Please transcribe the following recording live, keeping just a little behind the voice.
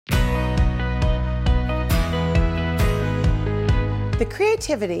The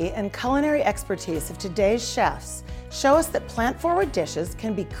creativity and culinary expertise of today's chefs show us that plant-forward dishes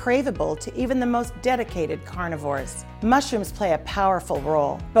can be craveable to even the most dedicated carnivores. Mushrooms play a powerful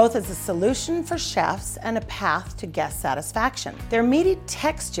role, both as a solution for chefs and a path to guest satisfaction. Their meaty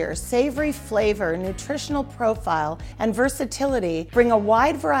texture, savory flavor, nutritional profile, and versatility bring a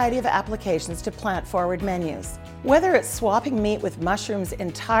wide variety of applications to plant-forward menus. Whether it's swapping meat with mushrooms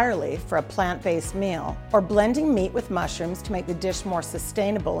entirely for a plant-based meal, or blending meat with mushrooms to make the dish more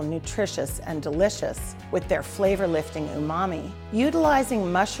sustainable, nutritious, and delicious with their flavor-lifting umami,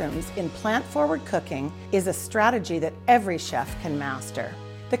 utilizing mushrooms in plant-forward cooking is a strategy that every chef can master.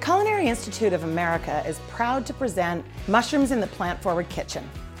 The Culinary Institute of America is proud to present Mushrooms in the Plant-Forward Kitchen,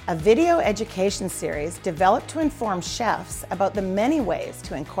 a video education series developed to inform chefs about the many ways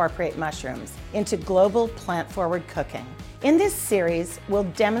to incorporate mushrooms into global plant-forward cooking. In this series, we'll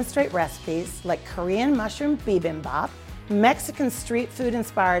demonstrate recipes like Korean mushroom bibimbap, Mexican street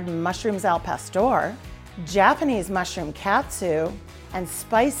food-inspired mushrooms al pastor, Japanese mushroom katsu, and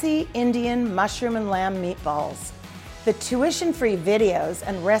spicy Indian mushroom and lamb meatballs. The tuition-free videos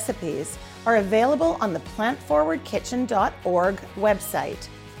and recipes are available on the plantforwardkitchen.org website,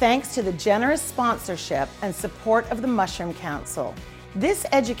 thanks to the generous sponsorship and support of the Mushroom Council. This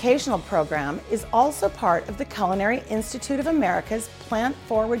educational program is also part of the Culinary Institute of America's Plant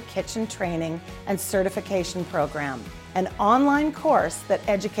Forward Kitchen Training and Certification Program, an online course that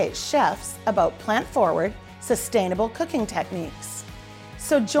educates chefs about plant-forward, sustainable cooking techniques.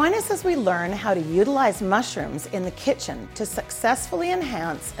 So join us as we learn how to utilize mushrooms in the kitchen to successfully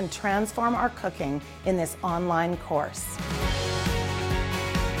enhance and transform our cooking in this online course.